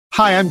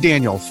Hi, I'm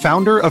Daniel,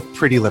 founder of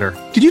Pretty Litter.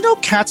 Did you know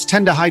cats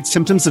tend to hide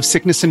symptoms of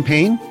sickness and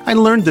pain? I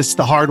learned this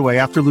the hard way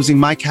after losing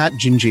my cat,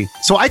 Gingy.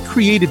 So I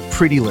created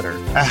Pretty Litter,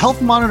 a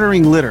health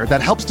monitoring litter that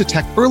helps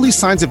detect early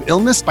signs of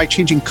illness by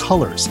changing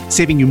colors,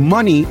 saving you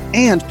money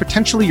and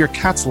potentially your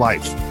cat's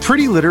life.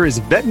 Pretty Litter is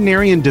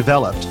veterinarian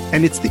developed,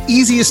 and it's the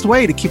easiest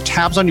way to keep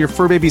tabs on your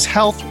fur baby's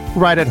health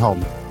right at home.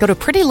 Go to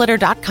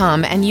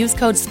prettylitter.com and use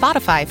code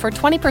SPOTIFY for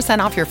 20%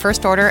 off your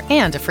first order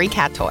and a free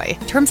cat toy.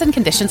 Terms and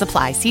conditions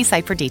apply. See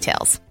site for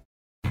details.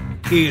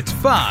 It's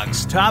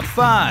Fox Top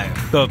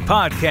 5, the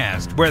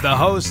podcast where the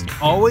hosts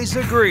always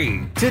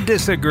agree to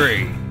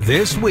disagree.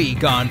 This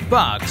week on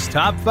Fox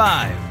Top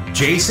 5,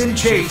 Jason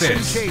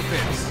Chaffetz.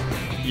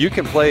 You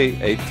can play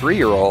a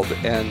 3-year-old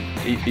and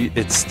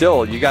it's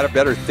still, you got to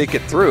better think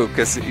it through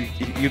because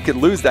you can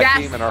lose that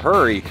game in a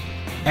hurry.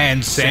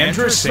 And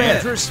Sandra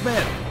Smith.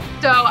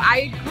 So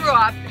I grew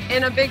up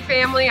in a big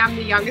family. I'm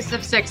the youngest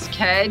of 6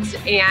 kids,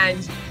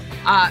 and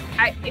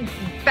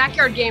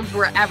backyard games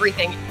were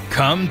everything.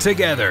 Come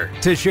together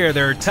to share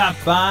their top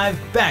 5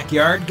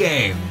 backyard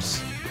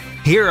games.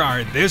 Here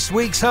are this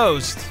week's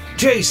hosts,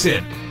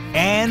 Jason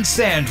and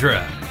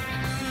Sandra.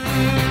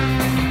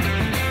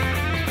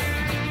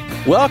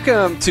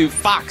 Welcome to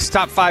Fox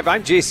Top 5.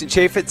 I'm Jason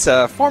Chaffetz,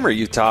 a former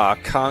Utah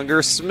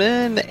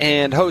congressman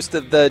and host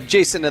of the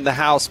Jason in the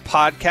House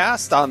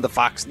podcast on the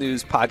Fox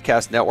News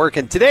Podcast Network.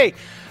 And today,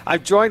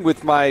 I'm joined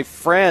with my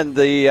friend,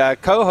 the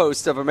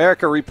co-host of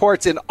America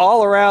Reports, and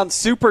all-around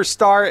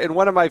superstar and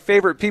one of my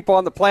favorite people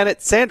on the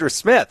planet, Sandra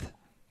Smith.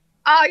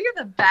 Oh, you're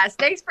the best.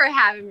 Thanks for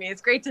having me.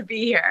 It's great to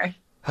be here.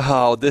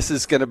 Oh, this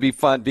is going to be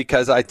fun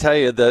because I tell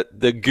you,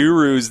 the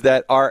gurus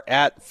that are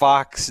at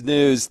Fox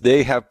News,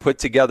 they have put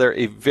together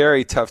a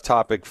very tough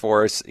topic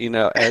for us. You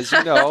know, as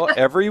you know,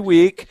 every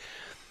week,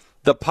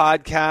 the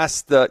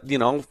podcast,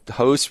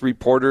 hosts,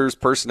 reporters,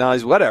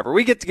 personalities, whatever,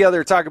 we get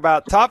together to talk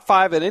about top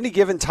 5 at any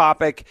given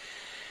topic,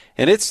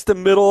 and it's the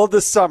middle of the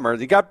summer.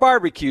 You got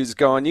barbecues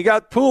going. You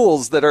got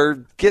pools that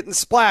are getting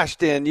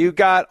splashed in. You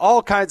got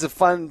all kinds of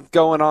fun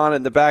going on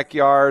in the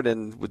backyard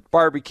and with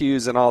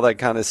barbecues and all that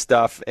kind of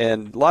stuff,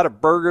 and a lot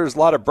of burgers, a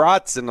lot of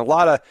brats, and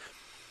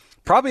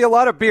probably a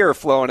lot of beer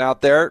flowing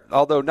out there,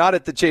 although not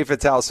at the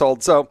Chaffetz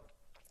household. So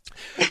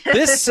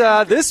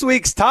this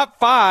week's top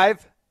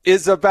 5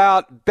 is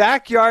about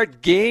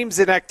backyard games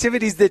and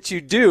activities that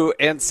you do.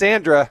 And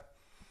Sandra,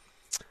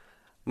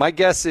 my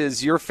guess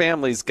is your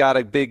family's got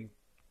a big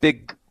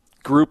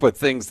group of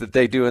things that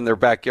they do in their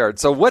backyard.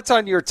 So what's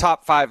on your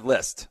top 5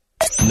 list?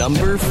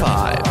 Number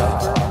 5.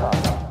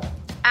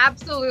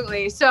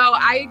 Absolutely. So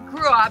I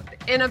grew up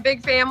in a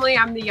big family.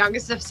 I'm the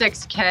youngest of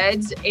 6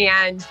 kids,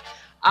 and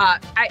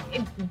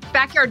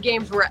backyard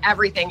games were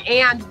everything.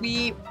 And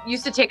we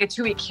used to take a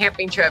 2-week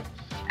camping trip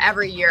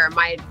every year.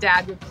 My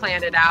dad would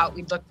plan it out.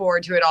 We'd look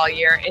forward to it all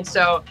year. And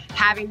so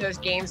having those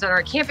games on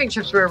our camping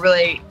trips were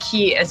really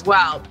key as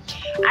well.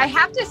 I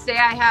have to say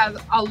I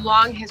have a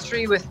long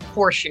history with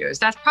horseshoes.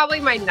 That's probably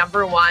my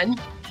number one.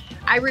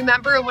 I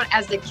remember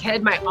as a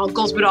kid, my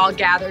uncles would all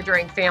gather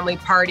during family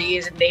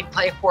parties and they'd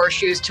play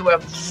horseshoes to a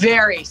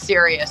very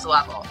serious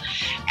level.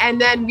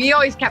 And then we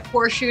always kept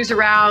horseshoes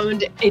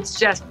around. It's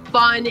just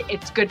fun.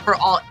 It's good for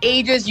all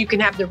ages. You can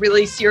have the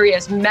really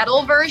serious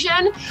metal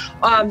version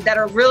that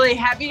are really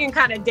heavy and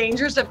kind of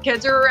dangerous if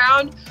kids are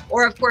around.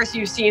 Or of course,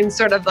 you've seen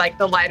sort of like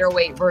the lighter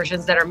weight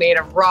versions that are made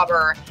of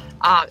rubber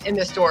in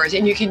the stores,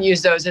 and you can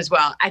use those as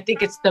well. I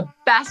think it's the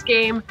best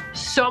game,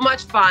 so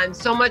much fun,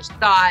 so much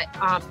thought,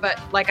 but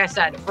like I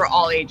said, for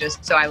all ages,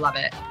 so I love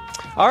it.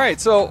 All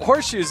right, so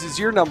horseshoes is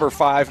your number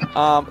 5.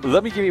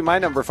 Let me give you my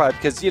number 5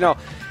 because,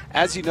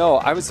 as you know,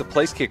 I was a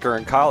place kicker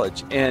in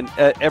college, and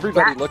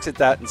everybody looks at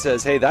that and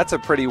says, hey, that's a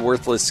pretty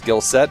worthless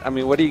skill set. I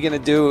mean, what are you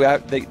going to do?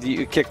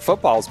 You kick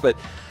footballs, but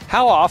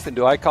how often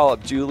do I call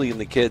up Julie and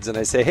the kids and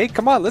I say, hey,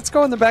 come on, let's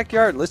go in the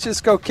backyard. Let's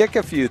just go kick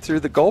a few through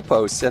the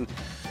goalposts.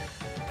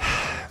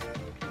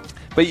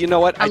 But you know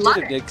what?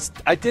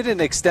 I did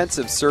an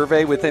extensive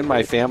survey within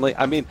my family.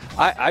 I mean,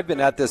 I've been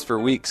at this for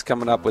weeks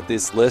coming up with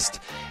this list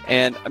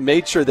and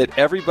made sure that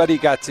everybody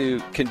got to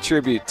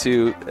contribute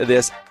to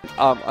this.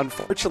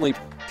 Unfortunately,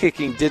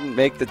 kicking didn't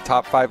make the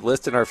top 5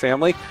 list in our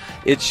family.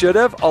 It should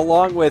have,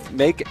 along with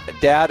Make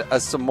Dad a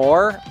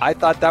S'more. I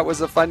thought that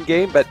was a fun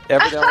game, but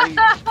evidently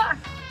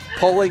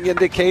polling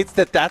indicates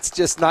that that's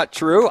just not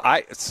true.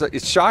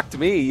 It shocked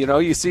me.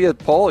 You see a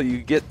poll, you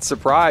get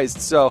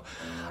surprised. So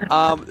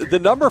the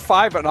number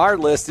 5 on our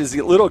list is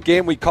a little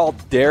game we call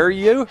Dare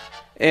You.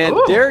 And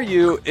Dare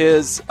You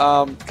is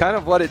kind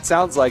of what it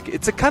sounds like.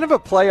 It's a kind of a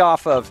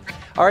playoff of,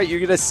 all right, you're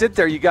going to sit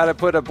there. You got to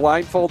put a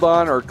blindfold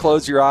on or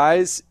close your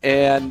eyes.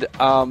 And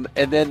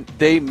then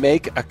they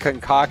make a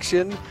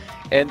concoction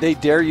and they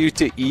dare you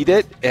to eat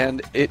it.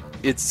 And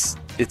it's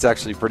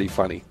actually pretty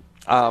funny.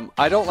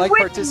 I don't like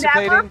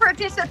participating. Never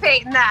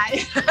participate in that.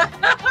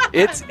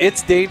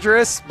 It's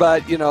dangerous,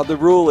 but the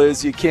rule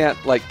is you can't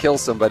kill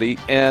somebody.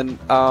 And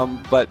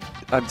but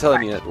I'm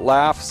telling you,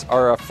 laughs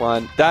are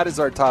fun. That is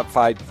our top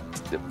 5.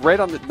 Right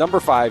on the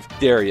number 5,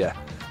 Dare Ya.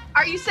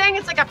 Are you saying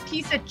it's like a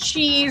piece of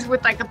cheese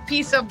with a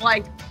piece of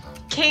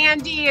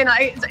candy and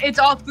it's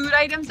all food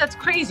items. That's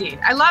crazy.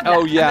 I love that.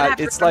 Oh yeah,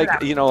 it's like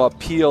a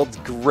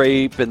peeled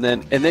grape, and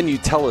then you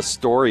tell a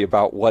story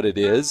about what it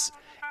is,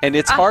 and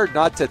it's hard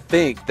not to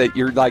think that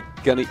you're like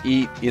gonna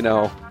eat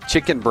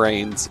chicken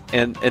brains,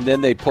 and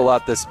then they pull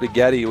out the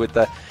spaghetti with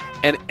the,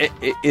 and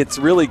it's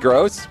really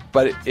gross,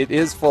 but it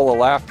is full of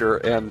laughter,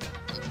 and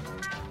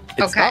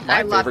it's not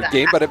my favorite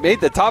game, but it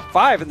made the top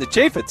 5 in the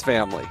Chaffetz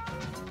family.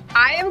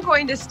 I am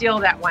going to steal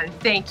that one.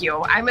 Thank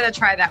you. I'm going to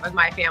try that with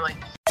my family.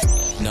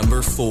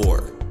 Number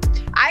 4.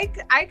 I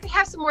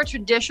have some more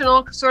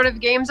traditional sort of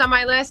games on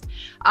my list.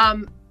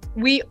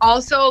 We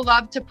also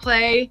love to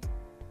play.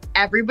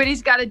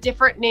 Everybody's got a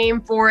different name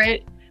for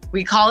it.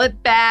 We call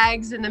it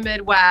bags in the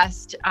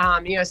Midwest.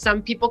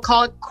 Some people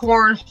call it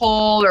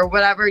cornhole or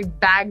whatever,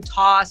 bag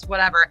toss,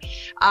 whatever.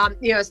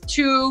 It's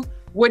 2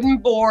 wooden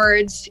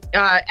boards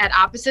at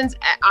opposite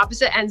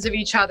ends of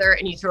each other,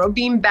 and you throw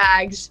bean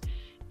bags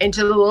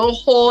into the little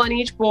hole in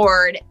each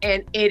board,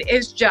 and it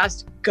is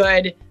just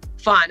good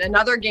fun.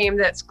 Another game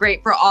that's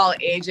great for all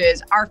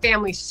ages. Our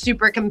family's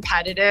super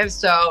competitive,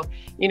 so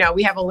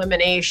we have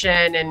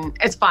elimination, and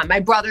it's fun. My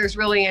brother's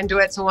really into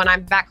it, so when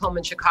I'm back home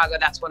in Chicago,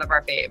 that's one of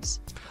our faves.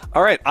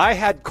 All right, I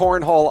had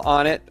cornhole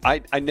on it.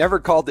 I never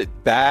called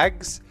it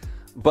bags,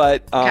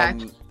 but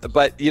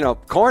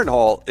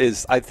cornhole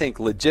is, I think,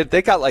 legit.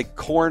 They got like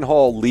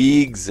cornhole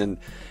leagues, and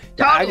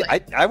totally.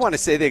 I want to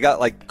say they got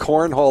like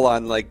cornhole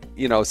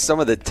on some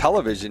of the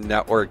television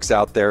networks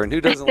out there, and who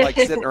doesn't like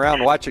sitting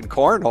around watching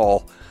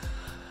cornhole?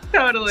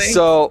 Totally.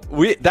 So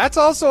that's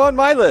also on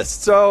my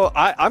list. So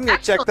I'm going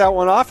to check that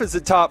one off as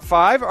a top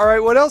 5. All right,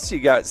 what else you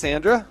got,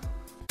 Sandra?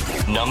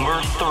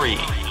 Number 3.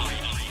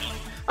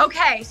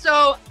 Okay,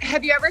 so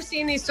have you ever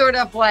seen these sort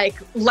of like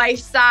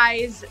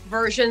life-size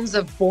versions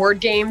of board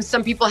games?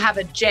 Some people have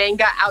a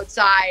Jenga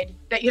outside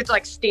that you have to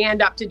like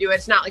stand up to do it.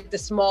 It's not like the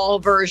small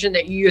version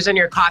that you use on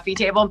your coffee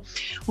table.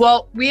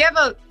 Well, we have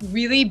a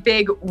really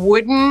big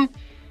wooden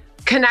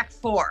Connect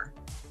 4,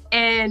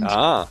 and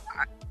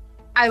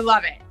I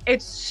love it.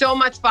 It's so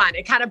much fun.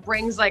 It kind of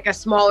brings like a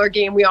smaller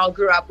game we all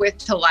grew up with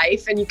to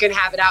life, and you can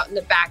have it out in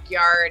the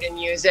backyard and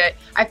use it.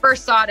 I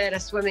first saw it at a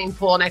swimming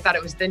pool, and I thought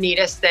it was the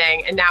neatest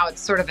thing, and now it's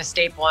sort of a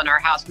staple in our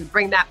house. We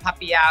bring that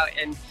puppy out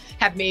and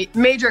have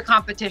major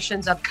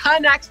competitions of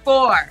Connect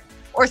 4,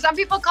 or some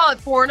people call it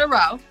 4 in a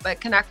row, but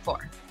Connect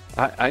 4.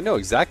 I know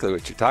exactly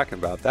what you're talking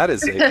about. That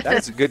is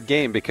a good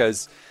game,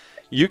 because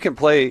you can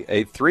play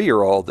a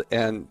 3-year-old,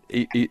 and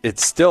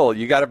it's still,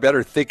 you got to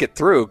better think it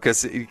through,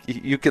 because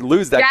you can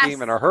lose that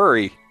game in a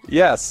hurry.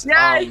 Yes.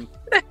 Yes.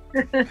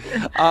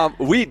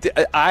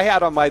 I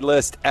had on my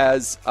list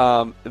as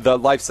the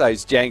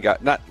life-size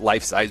Jenga, not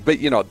life-size, but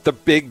the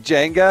big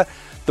Jenga,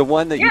 the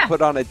one that you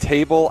put on a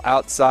table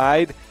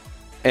outside.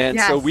 And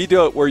so we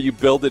do it where you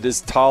build it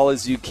as tall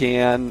as you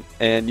can,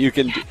 and you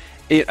can,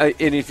 and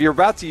if you're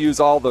about to use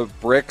all the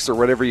bricks or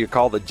whatever you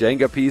call the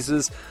Jenga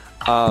pieces,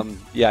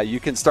 you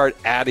can start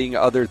adding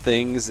other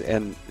things,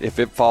 and if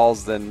it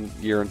falls, then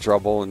you're in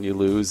trouble and you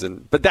lose.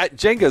 But that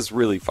Jenga is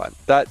really fun.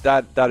 That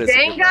is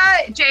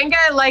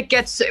Jenga like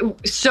gets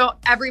so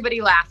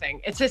everybody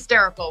laughing. It's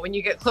hysterical when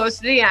you get close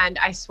to the end.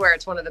 I swear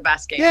it's one of the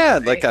best games. Yeah,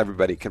 right? Like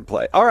everybody can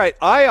play. All right,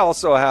 I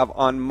also have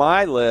on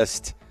my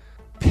list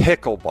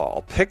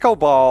pickleball.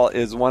 Pickleball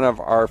is one of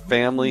our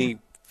family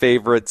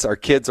favorites. Our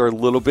kids are a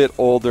little bit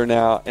older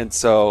now, and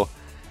so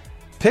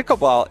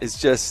pickleball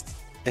is just.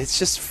 It's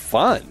just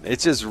fun.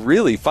 It's just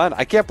really fun.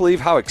 I can't believe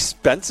how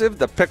expensive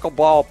the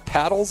pickleball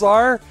paddles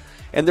are.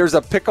 And there's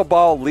a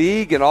pickleball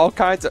league and all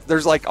kinds of,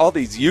 there's like all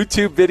these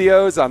YouTube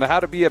videos on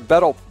how to be a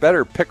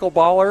better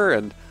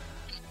pickleballer.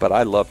 But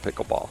I love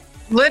pickleball.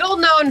 Little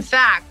known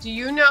fact. Do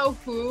you know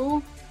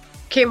who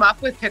came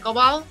up with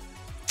pickleball?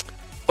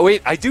 Oh,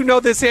 wait, I do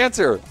know this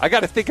answer. I got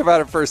to think about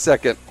it for a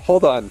second.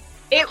 Hold on.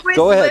 It was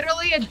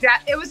literally a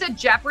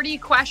Jeopardy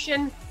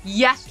question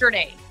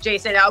yesterday,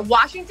 Jason. A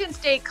Washington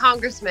State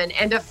congressman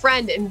and a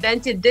friend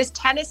invented this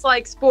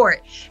tennis-like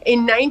sport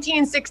in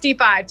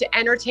 1965 to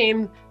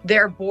entertain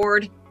their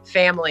bored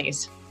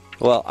families.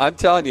 Well, I'm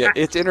telling you,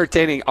 it's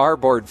entertaining our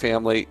bored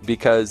family,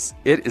 because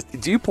it is.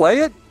 Do you play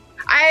it?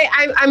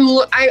 I'm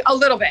a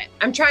little bit.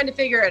 I'm trying to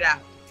figure it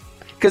out.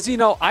 Because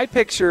I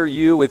picture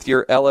you with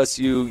your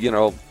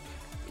LSU,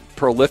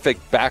 prolific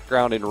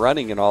background in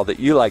running and all that.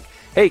 You like,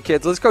 hey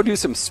kids, let's go do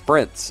some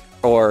sprints.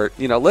 Or,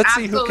 let's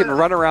see who can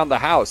run around the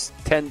house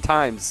 10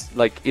 times,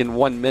 like in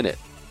 1 minute.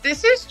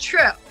 This is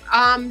true.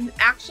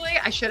 Actually,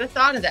 I should have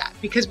thought of that,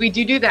 because we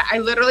do that. I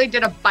literally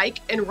did a bike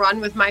and run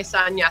with my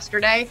son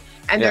yesterday,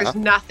 and there's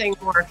nothing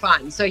more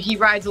fun. So he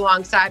rides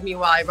alongside me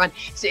while I run.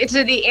 So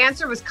the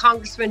answer was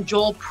Congressman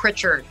Joel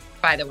Pritchard,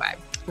 by the way.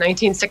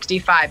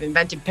 1965,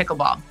 invented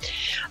pickleball.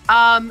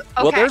 Okay,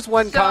 well, there's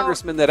one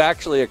congressman that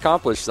actually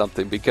accomplished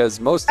something,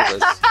 because most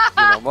of us,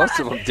 most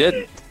of them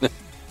didn't.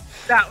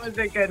 That was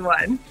a good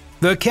one.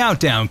 The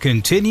countdown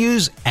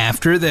continues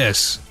after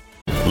this.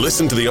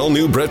 Listen to the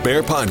all-new Bret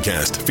Baier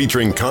podcast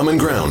featuring Common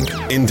Ground,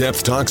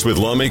 in-depth talks with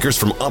lawmakers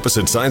from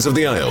opposite sides of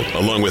the aisle,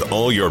 along with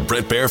all your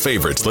Bret Baier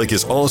favorites like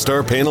his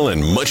all-star panel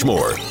and much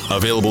more.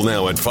 Available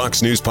now at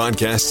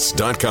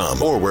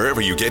foxnewspodcasts.com or wherever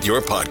you get your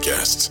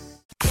podcasts.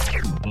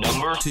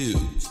 Number 2.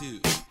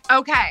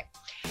 Okay.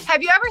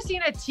 Have you ever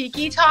seen a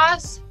tiki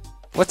toss?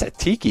 What's a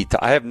tiki toss?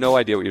 I have no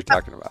idea what you're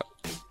talking about.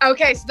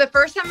 Okay, so the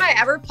first time I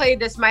ever played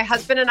this, my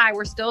husband and I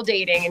were still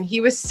dating, and he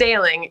was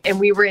sailing, and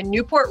we were in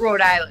Newport, Rhode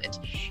Island.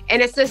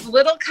 And it's this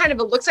little kind of,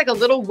 it looks like a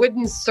little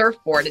wooden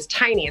surfboard. It's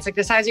tiny. It's like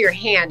the size of your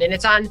hand. And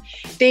it's on,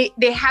 they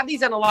have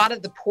these on a lot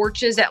of the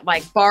porches at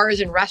like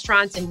bars and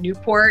restaurants in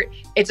Newport.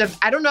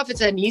 I don't know if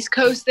it's an East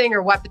Coast thing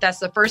or what, but that's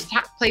the first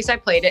place I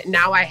played it. And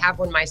now I have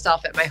one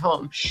myself at my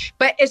home.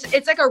 But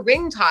it's like a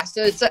ring toss.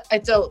 So it's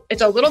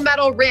a little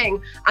metal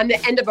ring on the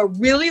end of a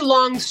really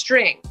long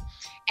string.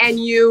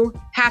 And you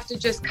have to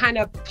just kind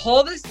of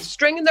pull the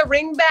string in the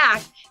ring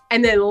back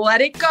and then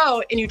let it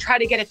go. And you try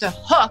to get it to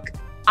hook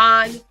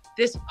on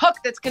this hook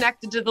that's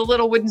connected to the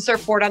little wooden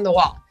surfboard on the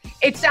wall.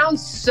 It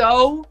sounds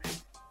so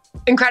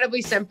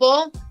incredibly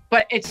simple,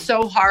 but it's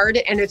so hard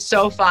and it's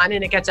so fun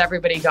and it gets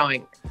everybody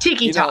going.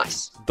 Tiki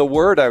toss. The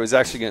word I was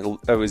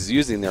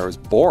using there was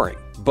boring.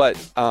 But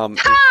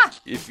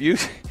if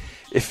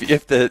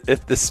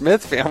the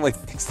Smith family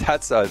thinks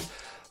that's a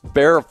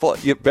barrel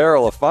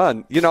of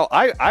fun,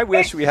 I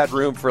wish we had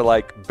room for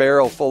like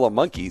barrel full of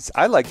monkeys.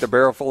 I like the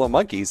barrel full of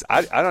monkeys.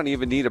 I don't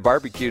even need a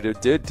barbecue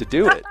to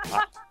do it.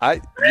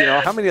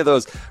 How many of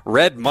those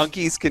red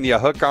monkeys can you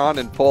hook on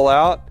and pull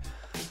out?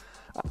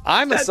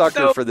 I'm a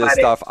sucker for this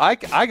stuff. I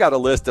got a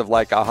list of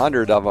like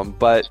 100 of them,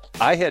 but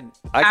I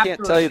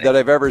can't tell you that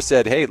I've ever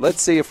said, hey,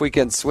 let's see if we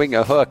can swing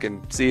a hook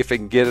and see if we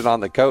can get it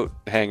on the coat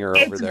hanger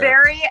over there. It's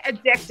very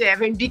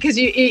addictive, and because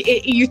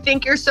you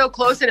think you're so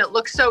close and it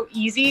looks so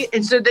easy,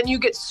 and so then you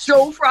get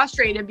so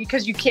frustrated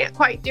because you can't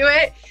quite do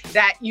it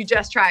that you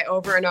just try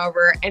over and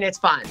over, and it's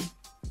fun.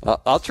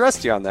 I'll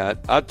trust you on that.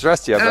 I'll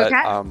trust you, okay.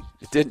 But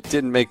it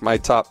didn't make my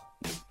top.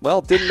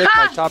 Well, didn't make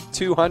my top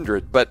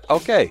 200, but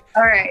okay.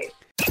 All right.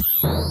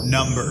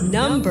 Number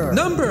 1.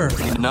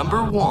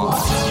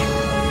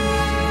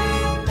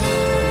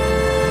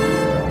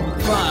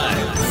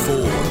 5,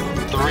 4,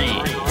 3.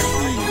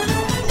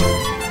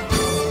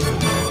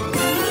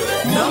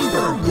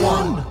 Number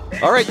 1.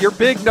 All right, your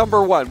big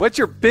number 1. What's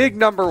your big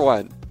number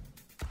 1?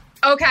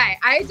 Okay,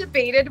 I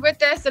debated with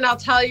this, and I'll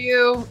tell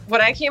you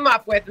what I came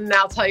up with, and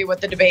I'll tell you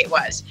what the debate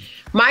was.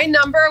 My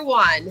number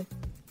 1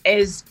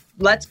 is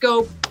let's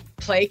go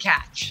play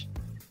catch.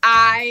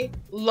 I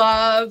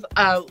love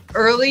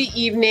early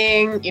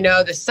evening,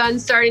 the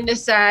sun's starting to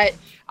set.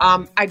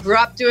 I grew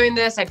up doing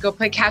this. I'd go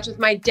play catch with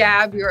my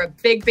dad. We were a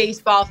big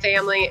baseball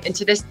family. And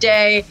to this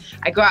day,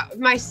 I go out with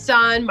my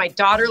son. My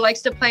daughter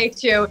likes to play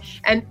too.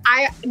 And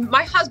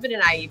my husband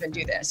and I even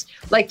do this.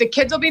 Like the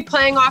kids will be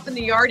playing off in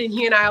the yard and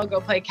he and I will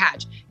go play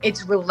catch.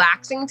 It's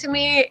relaxing to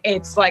me.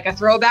 It's like a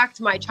throwback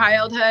to my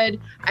childhood.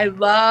 I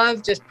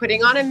love just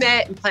putting on a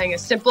mitt and playing a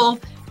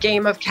simple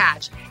game of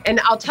catch. And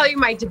I'll tell you,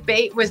 my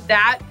debate was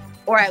that,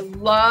 or I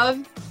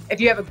love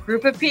if you have a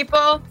group of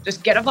people,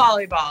 just get a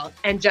volleyball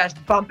and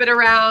just bump it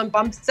around,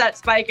 bump that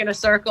spike in a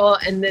circle.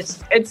 And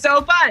it's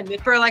so fun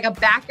for like a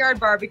backyard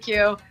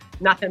barbecue,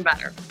 nothing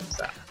better.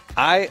 So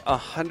I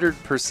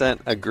 100%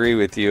 agree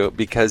with you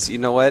because you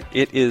know what?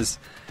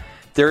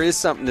 There is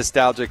something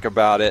nostalgic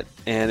about it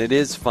and it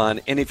is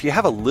fun. And if you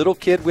have a little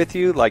kid with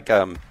you, like,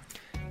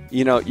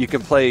 you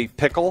can play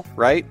pickle,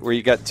 right? Where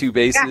you got two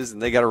bases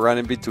and they got to run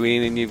in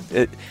between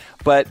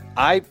but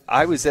I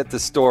was at the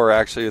store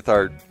actually with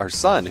our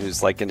son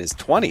who's like in his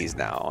 20s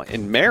now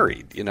and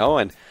married,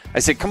 and I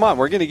said, come on,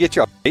 we're going to get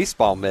you a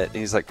baseball mitt. And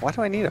he's like, why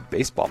do I need a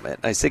baseball mitt?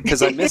 And I said,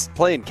 because I miss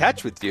playing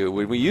catch with you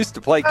when we used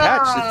to play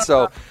catch. And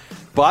so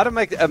bought him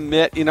a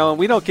mitt, and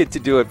we don't get to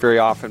do it very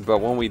often, but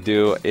when we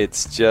do,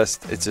 it's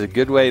a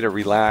good way to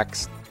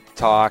relax,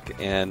 talk,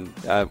 and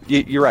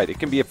you're right. It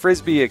can be a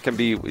Frisbee. It can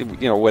be,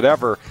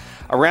 whatever.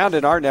 Around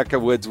in our neck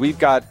of woods, we've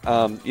got,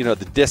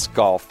 the disc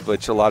golf,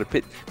 which a lot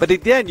of but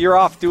again, you're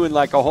off doing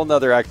like a whole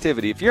nother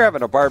activity. If you're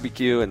having a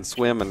barbecue and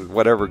swim and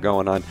whatever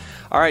going on.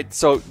 All right.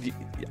 So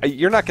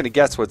you're not going to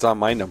guess what's on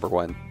my number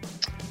 1.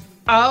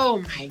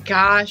 Oh my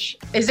gosh.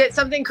 Is it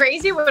something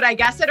crazy? Would I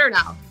guess it or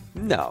no?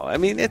 No, I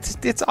mean,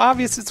 it's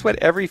obvious. It's what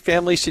every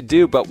family should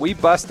do, but we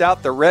bust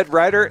out the Red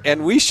Ryder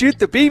and we shoot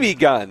the BB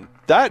gun.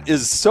 That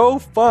is so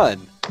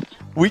fun.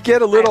 We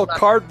get a little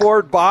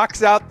cardboard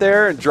box out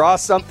there and draw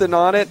something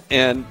on it,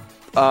 and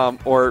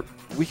or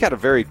we got a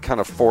very kind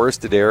of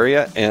forested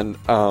area, and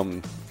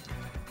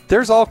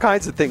there's all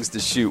kinds of things to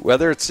shoot.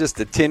 Whether it's just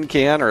a tin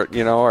can or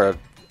a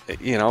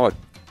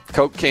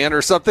Coke can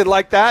or something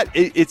like that.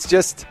 It's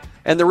just,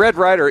 and the Red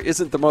Ryder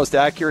isn't the most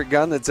accurate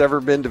gun that's ever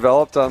been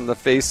developed on the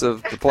face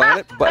of the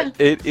planet, but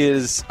it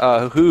is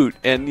a hoot.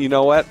 And you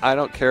know what? I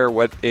don't care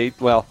what age.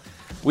 Well,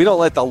 we don't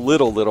let the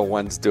little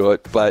ones do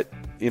it, but.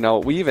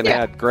 We even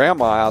had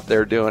Grandma out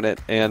there doing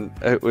it, and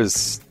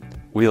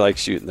we like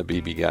shooting the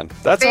BB gun.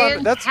 That's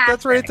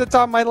right at the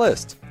top of my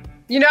list.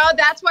 You know,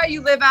 that's why you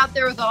live out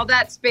there with all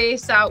that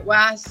space out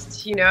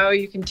west. You know,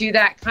 you can do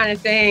that kind of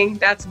thing.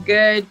 That's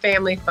good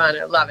family fun.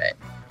 I love it.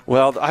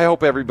 Well, I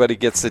hope everybody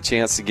gets the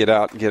chance to get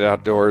out and get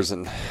outdoors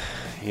and,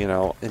 you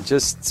know, and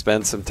just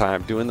spend some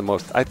time doing the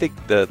most. I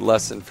think the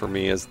lesson for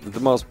me is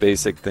the most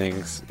basic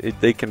things.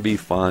 They can be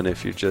fun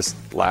if you're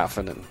just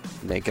laughing and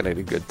making it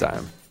a good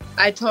time.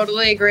 I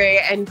totally agree.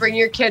 And bring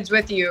your kids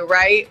with you,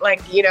 right?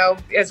 Like, you know,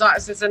 as long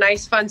as it's a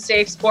nice, fun,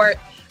 safe sport,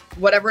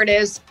 whatever it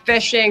is,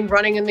 fishing,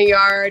 running in the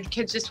yard,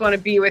 kids just want to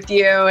be with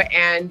you.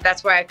 And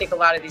that's why I think a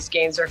lot of these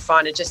games are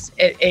fun.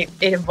 It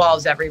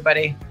involves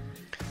everybody.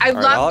 I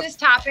love this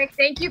topic.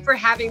 Thank you for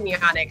having me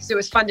on it, because it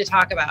was fun to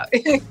talk about.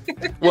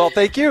 Well,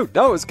 thank you.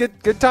 No, it was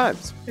good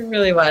times. It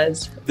really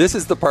was. This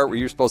is the part where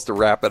you're supposed to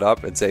wrap it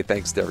up and say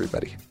thanks to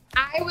everybody.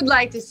 I would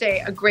like to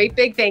say a great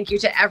big thank you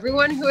to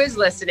everyone who is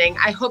listening.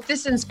 I hope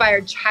this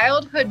inspired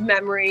childhood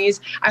memories.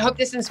 I hope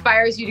this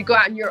inspires you to go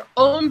out in your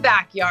own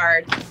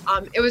backyard.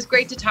 It was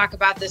great to talk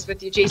about this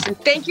with you, Jason.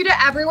 Thank you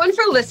to everyone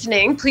for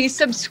listening. Please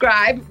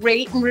subscribe,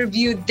 rate, and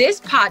review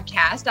this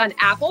podcast on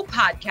Apple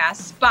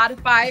Podcasts,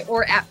 Spotify,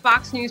 or at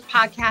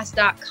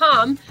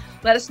foxnewspodcast.com.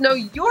 Let us know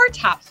your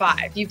top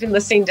 5. You've been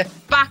listening to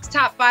Fox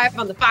Top 5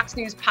 on the Fox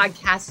News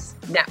Podcasts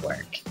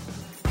Network.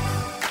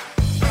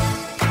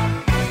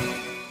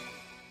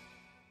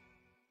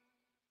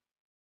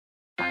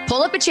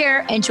 Pull up a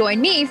chair and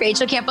join me,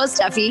 Rachel Campos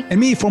Duffy, and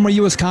me, former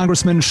U.S.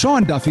 Congressman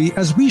Sean Duffy,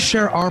 as we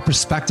share our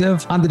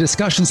perspective on the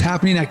discussions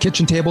happening at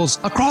kitchen tables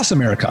across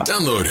America.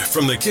 Download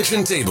From the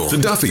Kitchen Table, The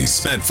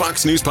Duffys, at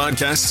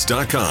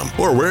foxnewspodcasts.com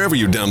or wherever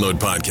you download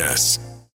podcasts.